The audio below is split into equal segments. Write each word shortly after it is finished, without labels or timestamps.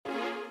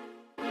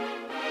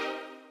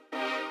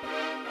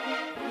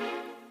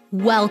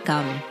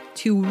Welcome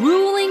to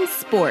Ruling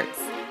Sports,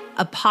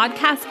 a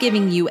podcast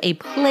giving you a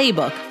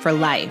playbook for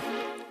life.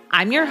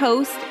 I'm your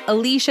host,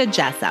 Alicia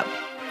Jessup.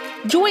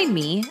 Join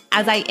me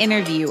as I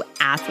interview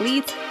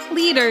athletes,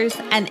 leaders,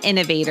 and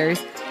innovators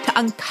to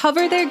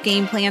uncover their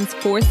game plans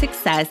for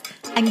success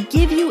and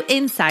give you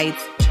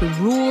insights to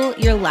rule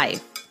your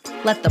life.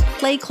 Let the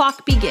play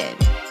clock begin.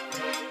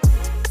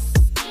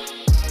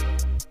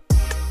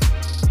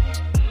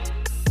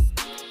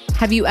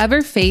 Have you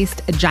ever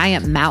faced a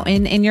giant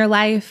mountain in your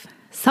life?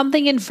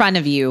 Something in front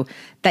of you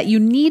that you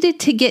needed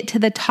to get to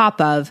the top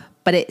of,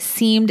 but it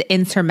seemed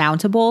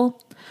insurmountable?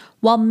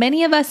 While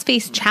many of us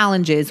face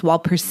challenges while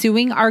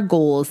pursuing our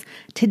goals,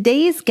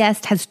 today's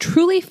guest has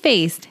truly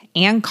faced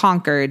and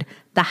conquered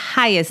the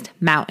highest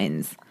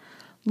mountains.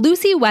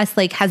 Lucy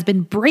Westlake has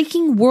been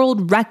breaking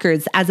world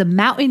records as a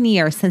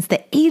mountaineer since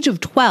the age of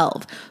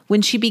 12,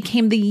 when she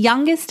became the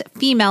youngest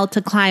female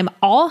to climb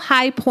all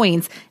high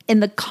points in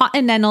the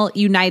continental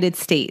United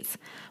States.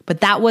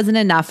 But that wasn't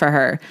enough for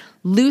her.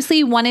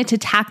 Lucy wanted to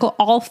tackle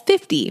all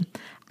 50.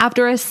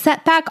 After a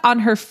setback on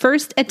her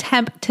first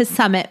attempt to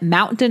summit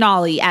Mount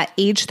Denali at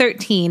age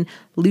 13,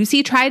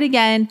 Lucy tried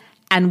again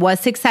and was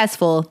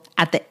successful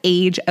at the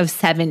age of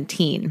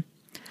 17.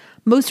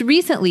 Most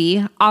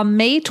recently, on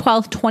May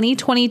 12,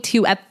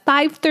 2022 at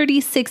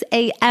 5:36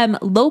 a.m.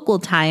 local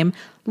time,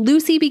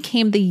 Lucy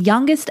became the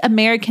youngest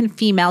American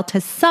female to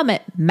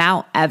summit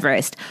Mount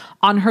Everest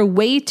on her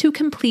way to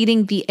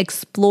completing the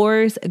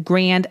Explorers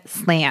Grand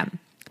Slam.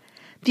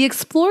 The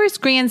Explorers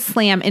Grand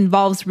Slam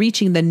involves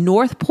reaching the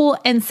North Pole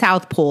and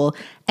South Pole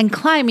and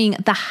climbing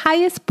the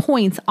highest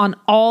points on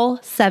all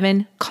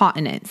 7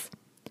 continents.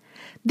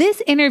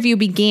 This interview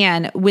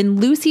began when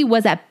Lucy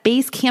was at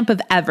base camp of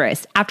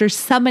Everest after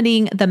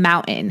summiting the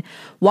mountain.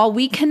 While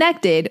we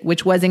connected,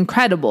 which was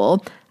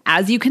incredible,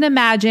 as you can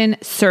imagine,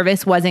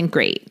 service wasn't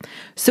great.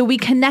 So we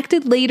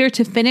connected later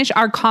to finish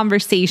our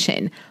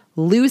conversation.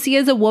 Lucy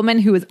is a woman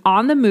who is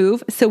on the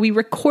move, so we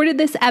recorded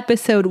this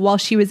episode while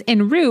she was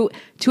en route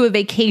to a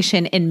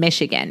vacation in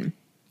Michigan.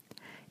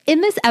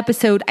 In this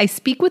episode, I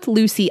speak with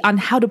Lucy on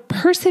how to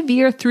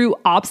persevere through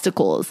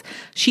obstacles.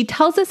 She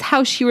tells us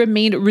how she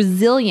remained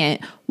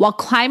resilient while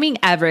climbing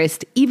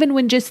Everest, even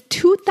when just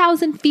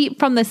 2,000 feet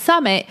from the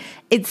summit,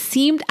 it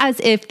seemed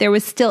as if there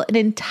was still an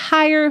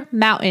entire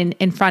mountain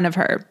in front of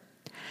her.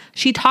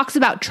 She talks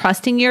about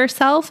trusting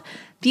yourself,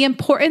 the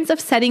importance of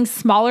setting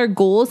smaller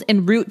goals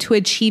en route to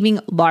achieving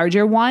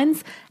larger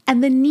ones,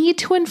 and the need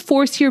to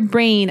enforce your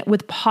brain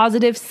with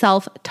positive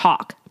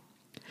self-talk.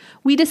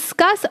 We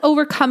discuss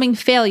overcoming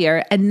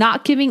failure and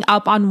not giving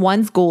up on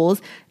one's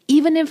goals,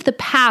 even if the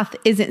path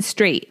isn't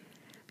straight.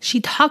 She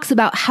talks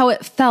about how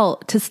it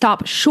felt to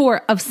stop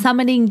short of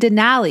summiting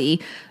Denali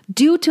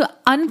due to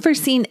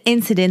unforeseen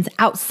incidents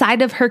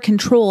outside of her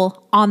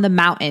control on the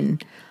mountain.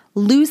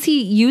 Lucy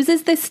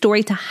uses this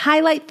story to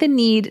highlight the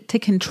need to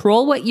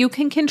control what you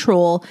can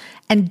control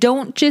and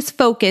don't just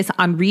focus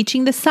on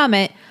reaching the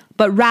summit,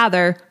 but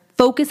rather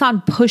focus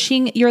on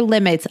pushing your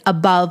limits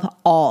above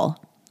all.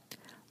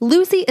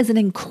 Lucy is an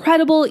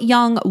incredible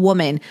young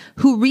woman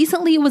who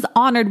recently was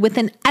honored with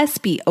an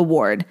ESPY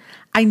award.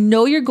 I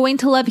know you're going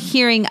to love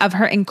hearing of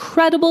her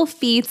incredible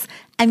feats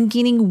and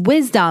gaining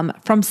wisdom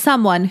from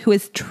someone who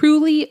has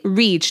truly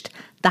reached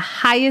the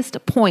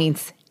highest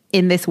points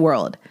in this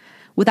world.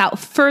 Without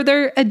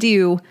further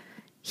ado,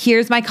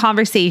 here's my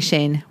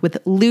conversation with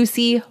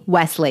Lucy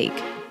Westlake.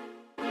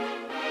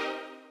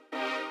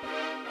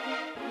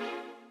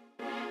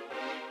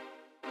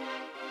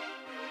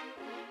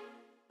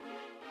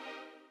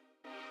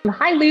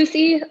 Hi,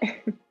 Lucy.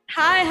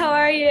 Hi, how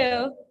are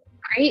you?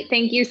 Great,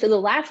 thank you. So the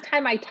last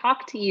time I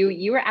talked to you,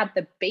 you were at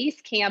the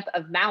base camp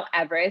of Mount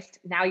Everest.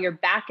 Now you're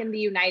back in the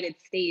United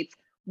States.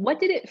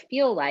 What did it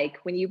feel like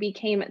when you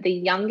became the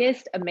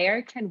youngest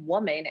American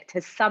woman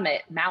to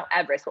summit Mount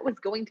Everest? What was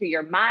going through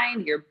your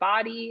mind, your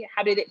body?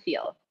 How did it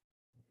feel?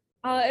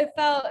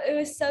 It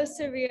was so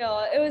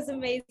surreal. It was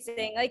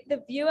amazing. Like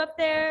the view up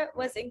there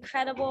was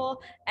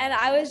incredible. And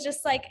I was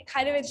just like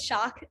kind of in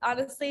shock,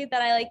 honestly,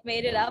 that I like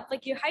made it up.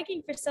 Like you're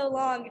hiking for so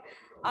long,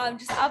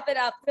 just up and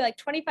up for like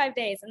 25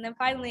 days. And then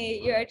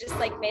finally you're just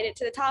like made it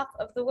to the top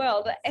of the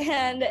world.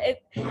 And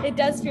it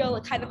does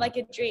feel kind of like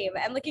a dream.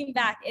 And looking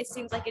back, it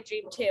seems like a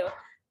dream too.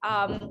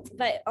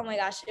 But oh my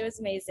gosh, it was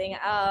amazing.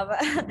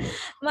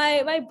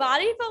 My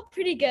body felt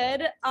pretty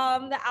good.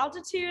 The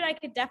altitude I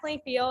could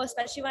definitely feel,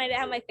 especially when I didn't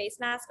have my face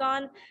mask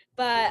on.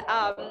 But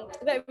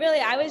really,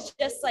 I was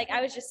just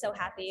so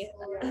happy.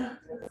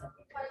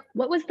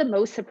 What was the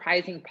most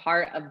surprising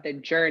part of the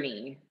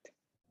journey?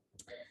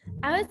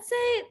 I would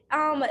say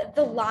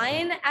the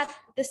line at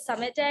the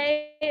summit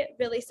day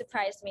really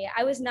surprised me.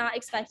 I was not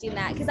expecting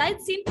that because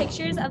I'd seen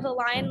pictures of the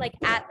line like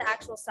at the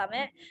actual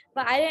summit,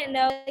 but I didn't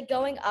know like,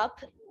 going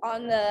up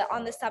on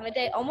the summit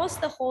day,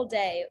 almost the whole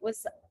day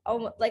was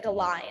like a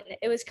line.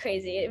 It was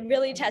crazy. It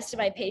really tested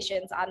my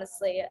patience,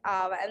 honestly.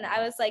 And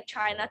I was like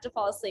trying not to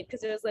fall asleep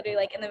because it was literally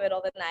like in the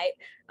middle of the night,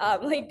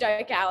 like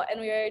dark out,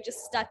 and we were just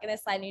stuck in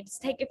this line. You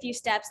just take a few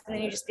steps and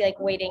then you just be like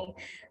waiting.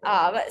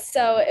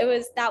 So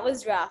that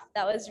was rough.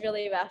 That was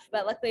really rough.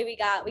 But luckily we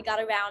got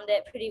around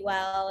it pretty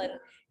well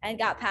and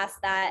got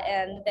past that,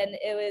 and then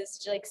it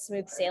was like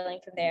smooth sailing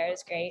from there. It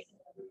was great.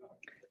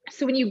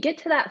 So when you get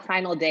to that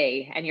final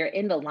day and you're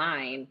in the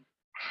line,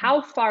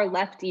 how far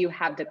left do you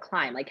have to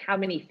climb? Like how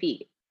many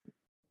feet?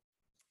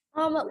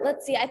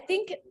 Let's see. I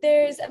think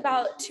there's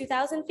about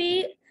 2,000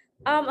 feet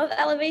of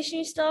elevation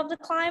you still have to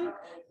climb,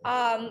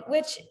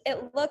 which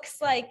it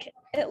looks like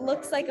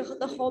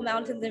the whole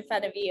mountain's in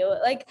front of you.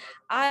 Like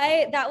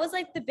that was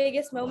like the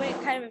biggest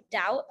moment, kind of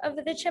doubt of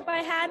the trip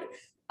I had.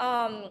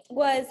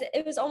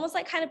 It was almost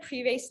like kind of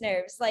pre-race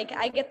nerves. Like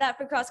I get that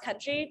for cross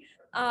country.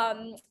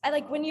 I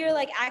like when you're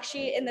like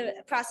actually in the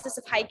process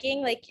of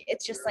hiking, like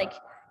it's just like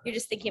you're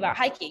just thinking about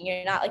hiking.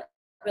 You're not like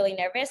really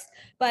nervous.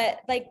 But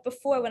like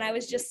before, when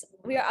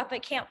we were up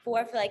at Camp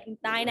 4 for like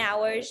 9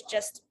 hours,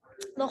 just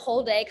the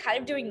whole day, kind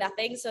of doing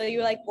nothing. So you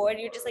were like bored.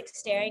 You're just like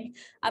staring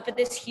up at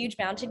this huge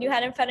mountain you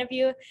had in front of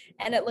you,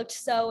 and it looked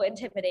so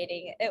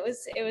intimidating. It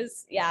was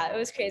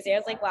crazy. I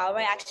was like, wow, am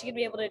I actually gonna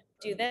be able to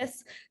do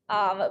this?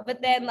 But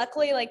then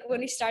luckily, like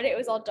when we started, it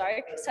was all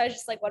dark, so I was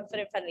just like one foot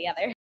in front of the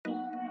other.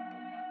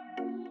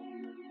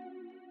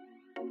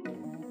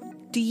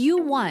 Do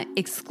you want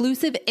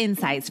exclusive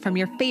insights from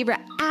your favorite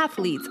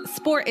athletes,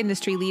 sport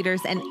industry leaders,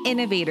 and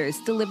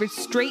innovators delivered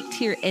straight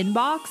to your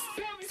inbox?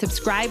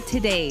 Subscribe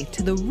today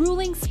to the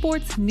Ruling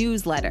Sports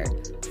Newsletter.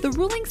 The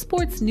Ruling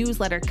Sports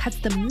Newsletter cuts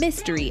the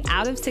mystery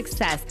out of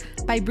success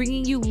by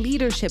bringing you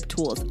leadership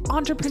tools,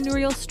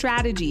 entrepreneurial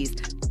strategies,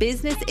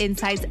 business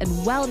insights, and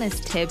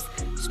wellness tips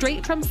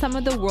straight from some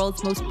of the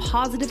world's most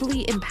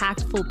positively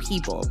impactful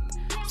people.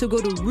 So go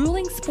to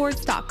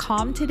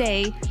rulingsports.com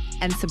today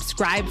and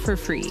subscribe for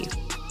free.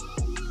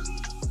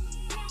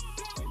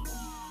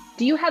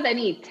 Do you have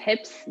any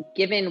tips,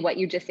 given what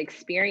you just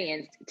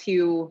experienced,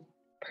 to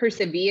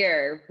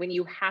persevere when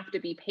you have to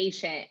be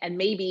patient and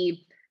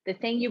maybe the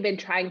thing you've been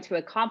trying to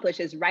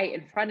accomplish is right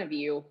in front of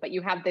you, but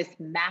you have this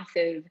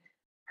massive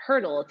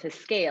hurdle to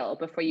scale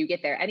before you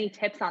get there? Any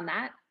tips on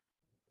that?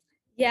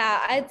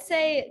 Yeah, I'd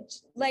say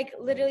like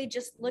literally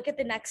just look at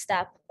the next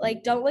step.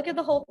 Like don't look at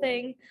the whole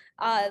thing.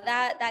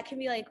 That can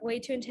be like way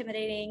too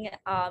intimidating.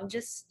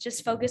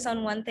 Just focus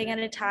on one thing at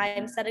a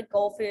time. Set a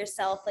goal for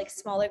yourself, like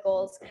smaller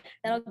goals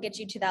that'll get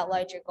you to that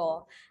larger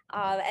goal.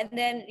 And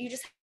then you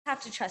just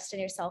have to trust in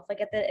yourself. Like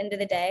at the end of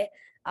the day,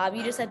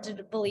 you just have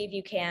to believe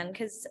you can.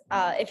 Because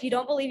if you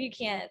don't believe you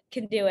can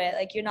do it,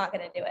 like you're not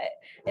gonna do it.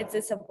 It's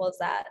as simple as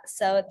that.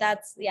 So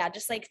that's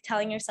just like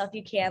telling yourself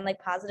you can, like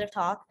positive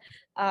talk.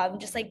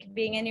 Just like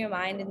being in your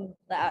mind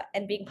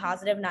and being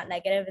positive, not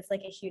negative. It's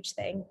like a huge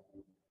thing.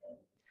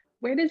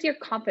 Where does your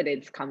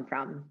confidence come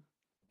from?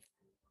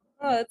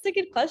 Oh, that's a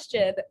good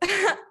question.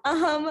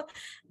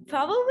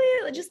 Probably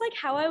just like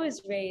how I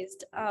was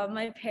raised,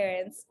 my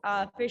parents,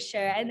 for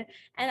sure. And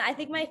I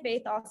think my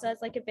faith also has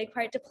like a big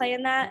part to play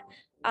in that.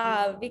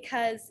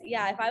 Because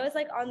if I was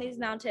like on these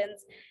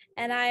mountains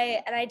and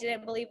I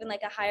didn't believe in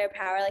like a higher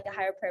power, like a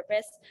higher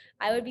purpose,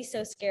 I would be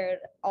so scared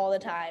all the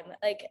time.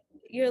 Like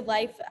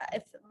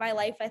if my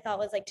life I thought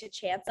was like to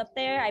chance up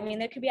there. I mean,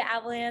 there could be an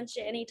avalanche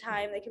at any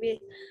time.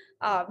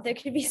 There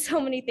could be so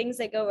many things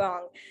that go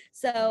wrong.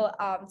 So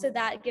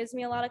that gives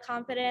me a lot of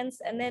confidence.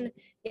 And then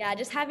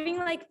just having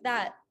like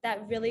that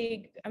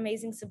really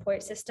amazing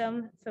support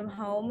system from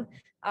home.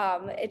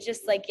 It's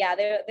just like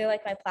they're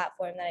like my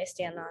platform that I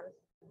stand on.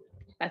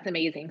 That's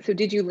amazing. So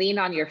did you lean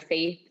on your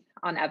faith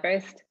on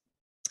Everest?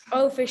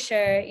 Oh, for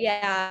sure.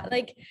 Yeah.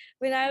 Like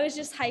when I was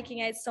just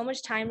hiking, I had so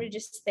much time to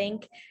just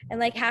think. And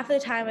like half of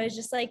the time I was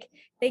just like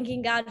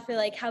thanking God for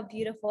like how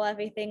beautiful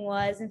everything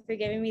was and for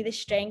giving me the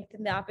strength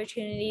and the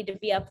opportunity to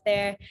be up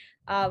there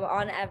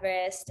on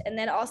Everest. And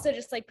then also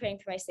just like praying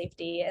for my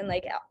safety and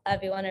like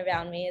everyone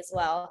around me as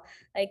well.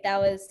 Like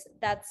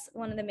that's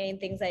one of the main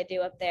things I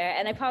do up there.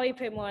 And I probably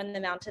pray more on the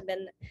mountain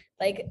than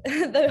like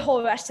the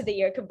whole rest of the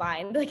year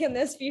combined, like in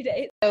those few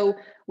days. So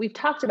we've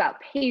talked about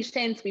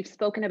patience, we've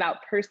spoken about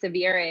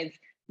perseverance.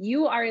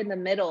 You are in the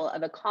middle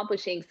of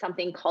accomplishing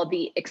something called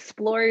the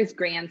Explorers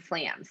Grand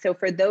Slam. So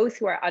for those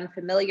who are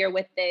unfamiliar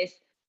with this,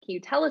 can you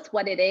tell us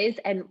what it is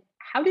and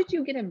how did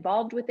you get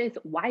involved with this?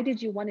 Why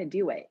did you want to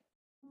do it?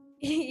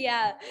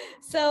 Yeah.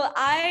 So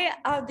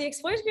the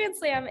Explorers Grand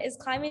Slam is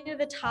climbing to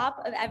the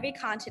top of every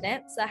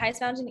continent, so the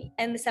highest mountain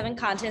in the 7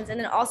 continents, and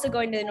then also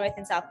going to the North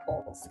and South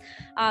Poles.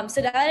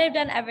 So now that I've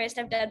done Everest,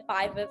 I've done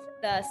 5 of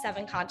the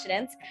 7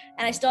 continents,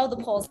 and I still have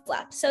the poles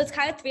left. So it's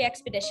kind of 3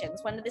 expeditions,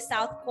 one to the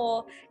South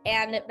Pole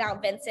and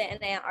Mount Vincent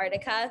in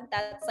Antarctica.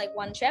 That's like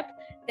one trip.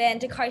 then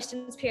to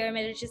Karsten's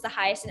Pyramid, which is the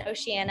highest in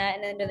Oceania,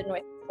 and then to the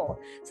North Pole.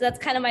 So that's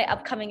kind of my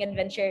upcoming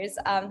adventures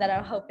that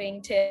I'm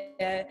hoping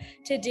to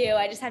do.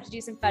 I just have to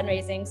do some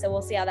fundraising, so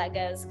we'll see how that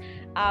goes.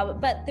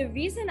 But the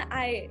reason how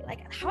I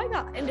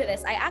got into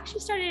this, I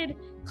actually started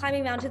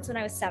climbing mountains when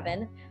I was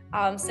 7.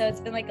 So it's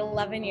been like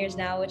 11 years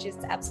now, which is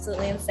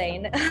absolutely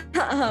insane.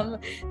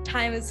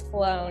 Time has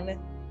flown.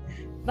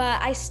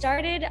 But I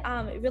started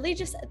really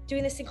just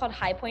doing this thing called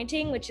high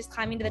pointing, which is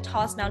climbing to the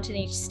tallest mountain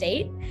in each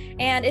state.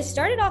 And it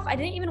started off, I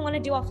didn't even want to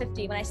do all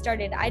 50 when I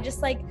started. I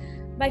just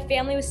my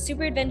family was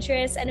super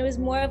adventurous, and it was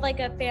more of like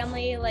a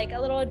family, like a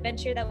little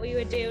adventure that we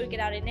would do, get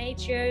out in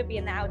nature, be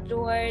in the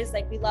outdoors.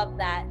 Like we loved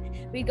that.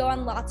 We'd go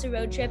on lots of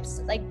road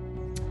trips. Like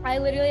I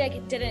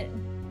literally didn't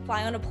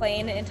fly on a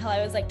plane until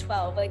I was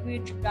 12. We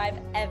would drive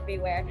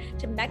everywhere,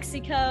 to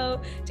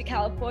Mexico, to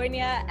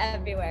California,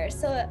 everywhere.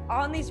 So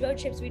on these road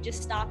trips, we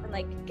just stop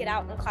and get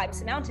out and climb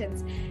some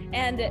mountains.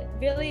 And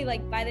really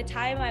by the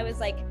time I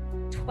was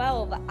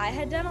 12, I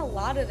had done a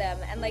lot of them,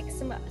 and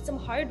some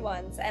hard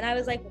ones. And I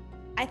was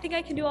I think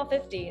I can do all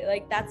 50.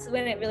 That's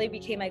when it really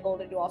became my goal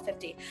to do all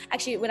 50.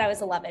 Actually, when I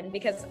was 11,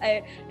 because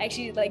I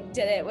actually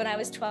did it when I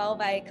was 12.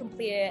 I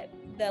completed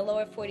the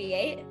lower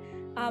 48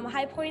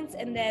 high points,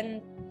 and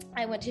then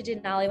I went to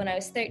Denali when I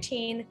was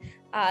 13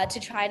 to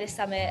try to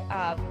summit.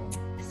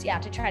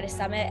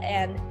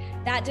 And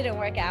that didn't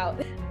work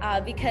out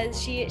because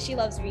she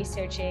loves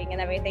researching and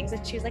everything. So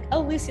she was like,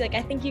 "Oh, Lucy,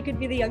 I think you could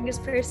be the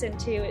youngest person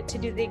to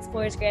do the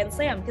Explorers Grand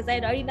Slam," because I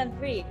had already done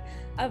 3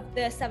 of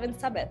the 7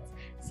 summits.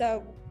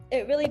 So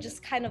it really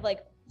just kind of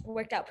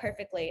worked out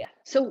perfectly.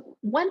 So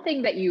one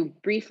thing that you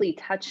briefly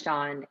touched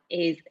on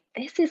is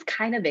this is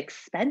kind of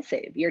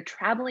expensive. You're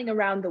traveling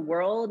around the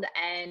world,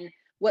 and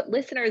what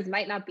listeners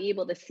might not be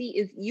able to see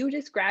is you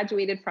just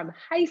graduated from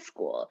high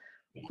school.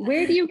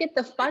 Where do you get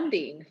the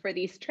funding for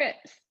these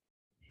trips?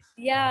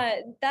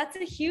 Yeah, that's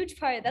a huge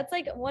part. That's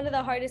one of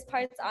the hardest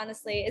parts,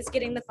 honestly, is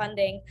getting the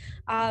funding.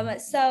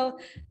 So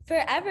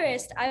for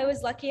Everest, I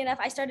was lucky enough,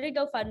 I started a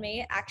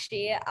GoFundMe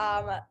actually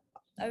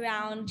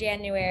around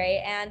January,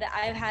 and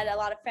I've had a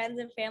lot of friends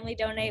and family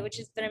donate, which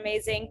has been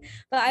amazing.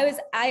 But I was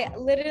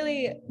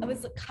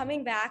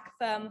coming back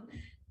from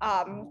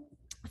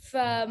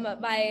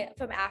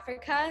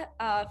Africa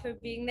for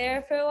being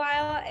there for a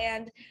while,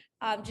 and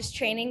just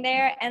training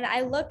there. And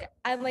I'm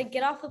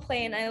get off the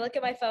plane and I look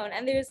at my phone,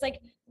 and there's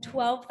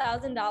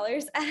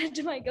 $12,000 added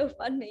to my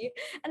GoFundMe.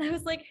 And I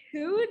was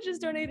who just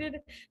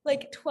donated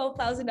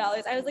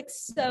 $12,000? I was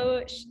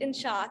so in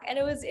shock. And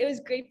it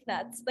was Grape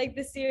Nuts,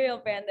 the cereal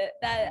brand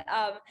that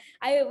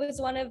I was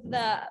one of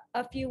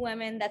a few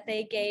women that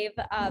they gave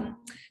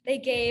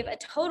a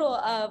total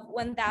of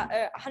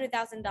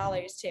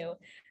 $100,000 to.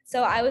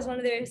 So I was one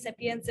of the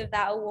recipients of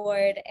that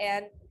award,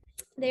 and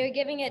they were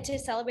giving it to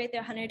celebrate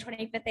their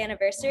 125th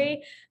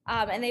anniversary.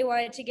 And they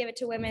wanted to give it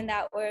to women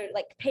that were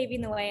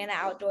paving the way in the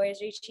outdoors,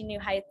 reaching new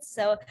heights.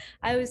 So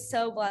I was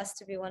so blessed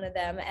to be one of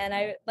them. And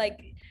I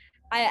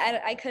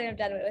couldn't have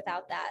done it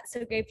without that.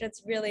 So Grape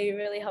Nuts really,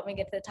 really helped me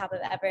get to the top of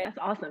Everest. That's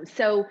awesome.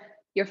 So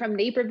you're from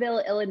Naperville,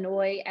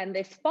 Illinois, and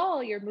this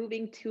fall you're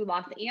moving to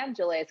Los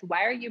Angeles.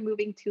 Why are you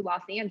moving to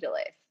Los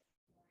Angeles?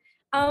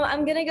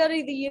 I'm going to go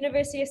to the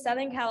University of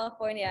Southern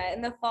California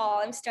in the fall.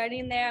 I'm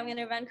starting there. I'm going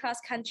to run cross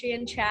country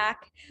and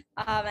track.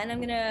 And I'm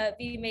going to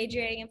be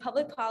majoring in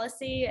public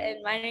policy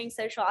and minoring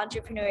social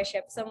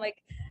entrepreneurship. So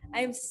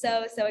I'm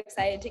so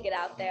excited to get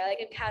out there.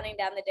 I'm counting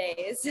down the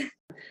days.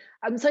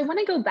 So I want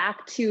to go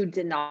back to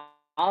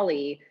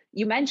Denali.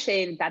 You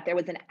mentioned that there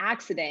was an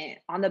accident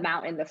on the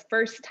mountain the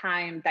first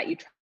time that you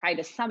tried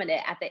to summit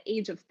it at the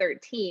age of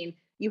 13.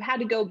 You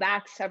had to go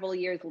back several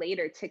years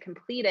later to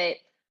complete it.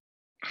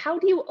 How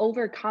do you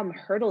overcome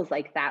hurdles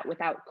like that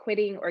without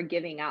quitting or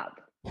giving up?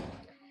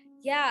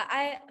 Yeah,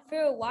 for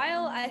a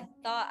while, I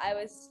thought I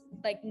was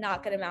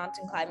not going to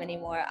mountain climb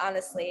anymore,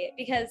 honestly,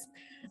 because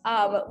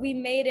we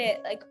made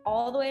it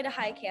all the way to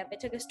high camp. It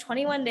took us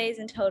 21 days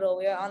in total.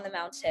 We were on the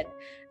mountain,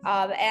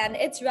 and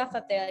it's rough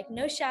up there,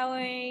 no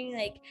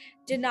showering.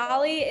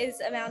 Denali is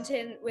a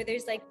mountain where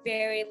there's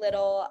very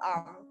little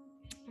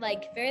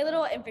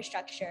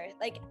infrastructure.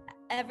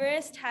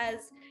 Everest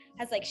has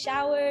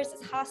showers,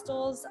 has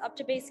hostels up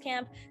to base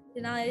camp.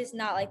 Denali is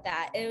not like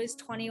that. It was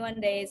 21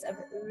 days of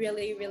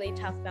really, really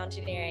tough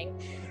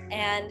mountaineering.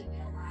 And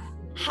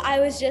I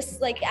was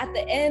just at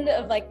the end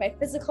of my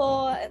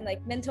physical and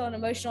mental and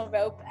emotional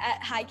rope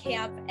at high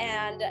camp.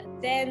 And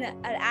then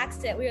an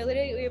accident, we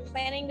were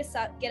planning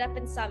to get up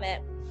and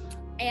summit.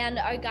 And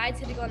our guides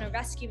had to go on a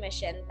rescue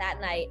mission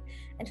that night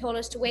and told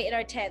us to wait in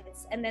our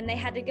tents. And then they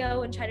had to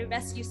go and try to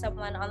rescue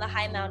someone on the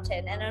high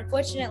mountain. And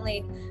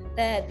unfortunately,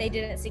 they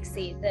didn't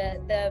succeed.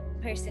 The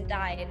person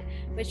died,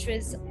 which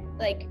was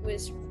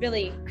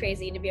really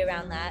crazy to be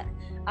around that.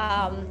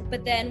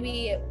 But then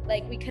we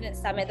couldn't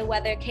summit. The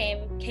weather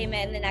came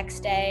in the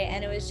next day,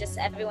 and it was just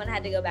everyone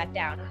had to go back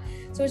down.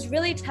 So it was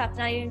really tough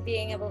not even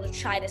being able to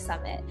try to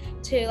summit,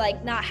 to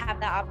not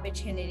have that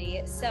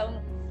opportunity. So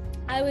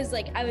I was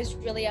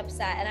really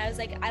upset, and I was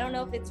like, I don't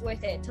know if it's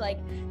worth it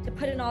to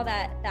put in all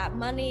that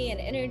money and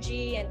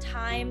energy and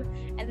time,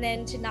 and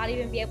then to not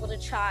even be able to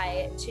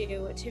try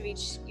to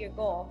reach your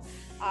goal.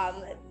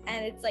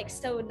 And it's like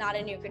so not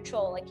in your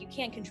control. Like you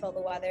can't control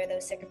the weather,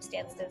 those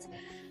circumstances.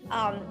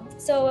 And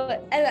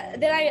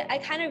then I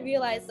kind of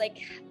realized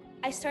like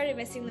I started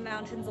missing the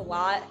mountains a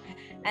lot,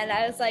 and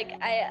I was like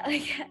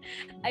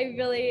I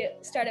really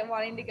started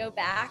wanting to go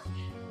back.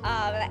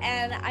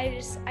 And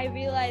I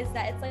realized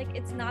that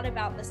it's not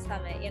about the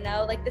summit, you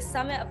know, like the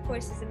summit of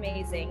course is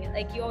amazing.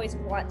 Like you always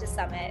want to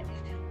summit,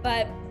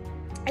 but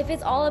if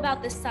it's all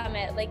about the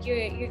summit, like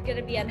you're going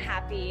to be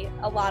unhappy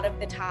a lot of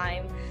the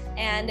time.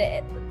 And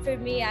for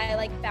me, I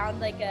like found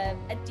like a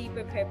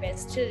deeper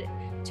purpose to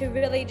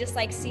really just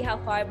like see how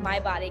far my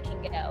body can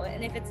go.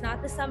 And if it's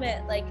not the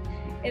summit, like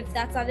if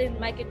that's not in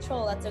my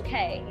control, that's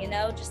okay. You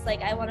know, just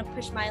like I want to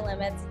push my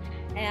limits.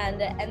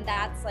 And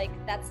that's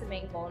the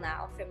main goal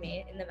now for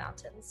me in the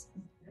mountains.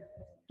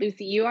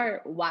 Lucy, you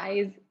are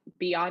wise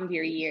beyond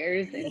your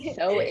years and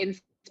so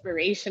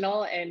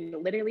inspirational, and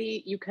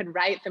literally you could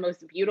write the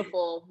most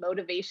beautiful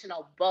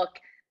motivational book.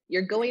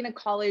 You're going to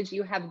college,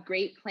 you have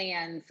great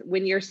plans.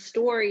 When your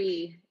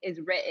story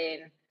is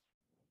written,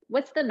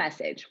 what's the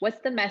message? What's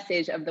the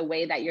message of the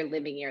way that you're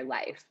living your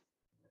life?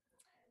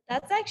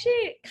 That's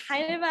actually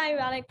kind of an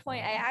ironic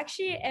point. I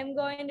actually am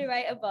going to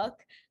write a book.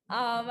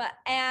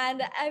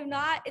 And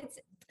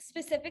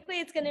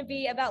it's going to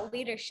be about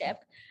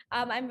leadership.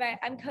 I'm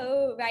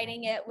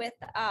co-writing it with,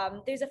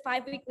 there's a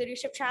 5-week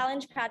leadership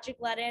challenge. Patrick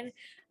Ledden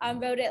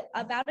wrote it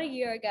about a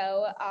year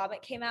ago.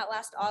 It came out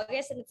last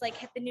August, and it's like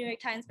hit the New York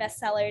Times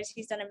bestsellers.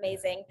 He's done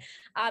amazing.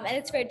 And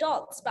it's for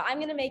adults, but I'm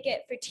going to make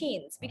it for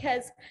teens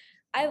because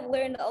I've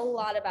learned a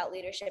lot about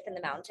leadership in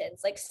the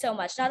mountains, like so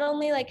much, not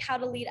only like how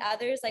to lead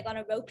others, like on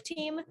a rope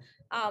team,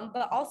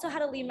 but also how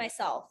to lead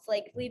myself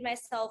like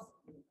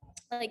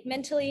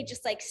mentally,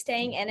 just like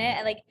staying in it,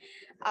 and like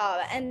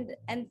and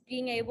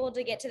being able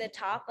to get to the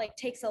top like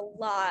takes a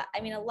lot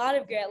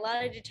of grit, a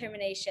lot of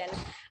determination.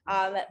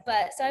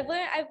 But so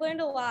I've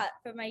learned a lot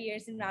from my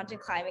years in mountain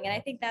climbing, and I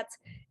think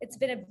it's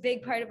been a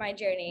big part of my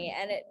journey,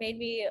 and it made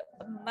me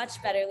a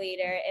much better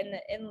leader in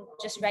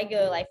just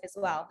regular life as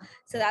well.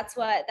 So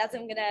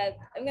I'm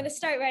gonna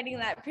start writing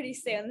that pretty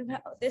soon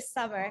this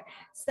summer.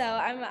 So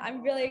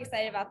I'm really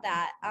excited about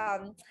that.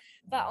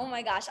 But oh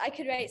my gosh, I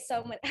could write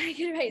so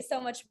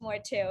much more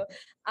too.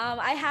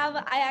 I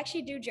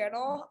actually do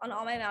journal on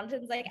all my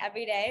mountains like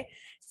every day.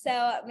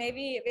 So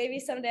maybe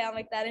someday I'll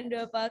make that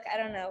into a book. I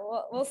don't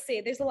know. We'll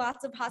see. There's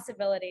lots of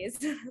possibilities.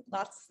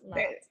 lots.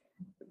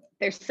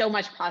 There's so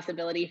much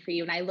possibility for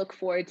you. And I look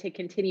forward to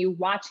continue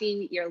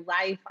watching your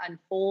life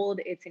unfold.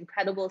 It's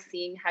incredible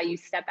seeing how you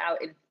step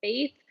out in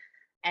faith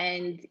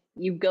and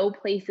you go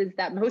places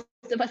that most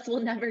of us will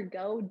never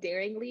go,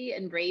 daringly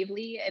and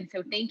bravely. And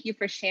so thank you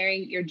for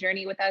sharing your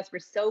journey with us. We're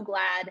so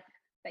glad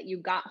that you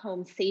got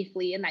home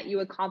safely and that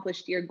you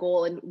accomplished your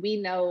goal. And we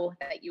know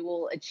that you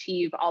will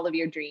achieve all of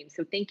your dreams.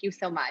 So thank you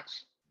so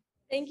much.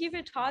 Thank you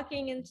for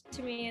talking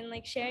to me and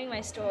like sharing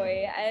my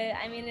story.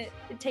 I mean, it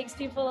takes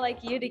people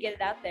like you to get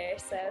it out there.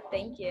 So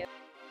thank you.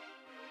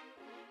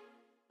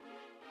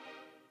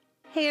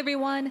 Hey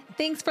everyone,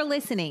 thanks for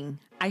listening.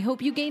 I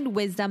hope you gained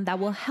wisdom that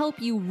will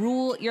help you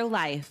rule your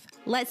life.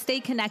 Let's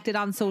stay connected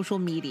on social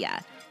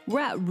media.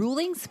 We're at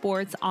Ruling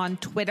Sports on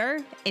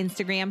Twitter,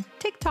 Instagram,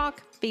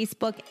 TikTok,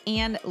 Facebook,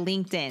 and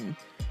LinkedIn.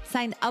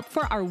 Sign up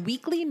for our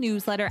weekly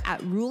newsletter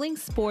at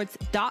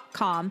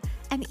rulingsports.com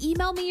and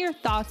email me your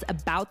thoughts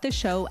about the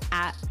show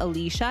at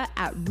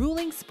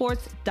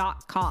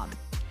alicia@rulingsports.com.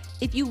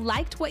 If you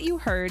liked what you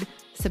heard,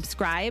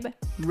 subscribe,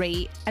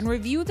 rate, and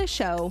review the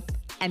show,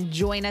 and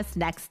join us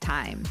next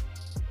time.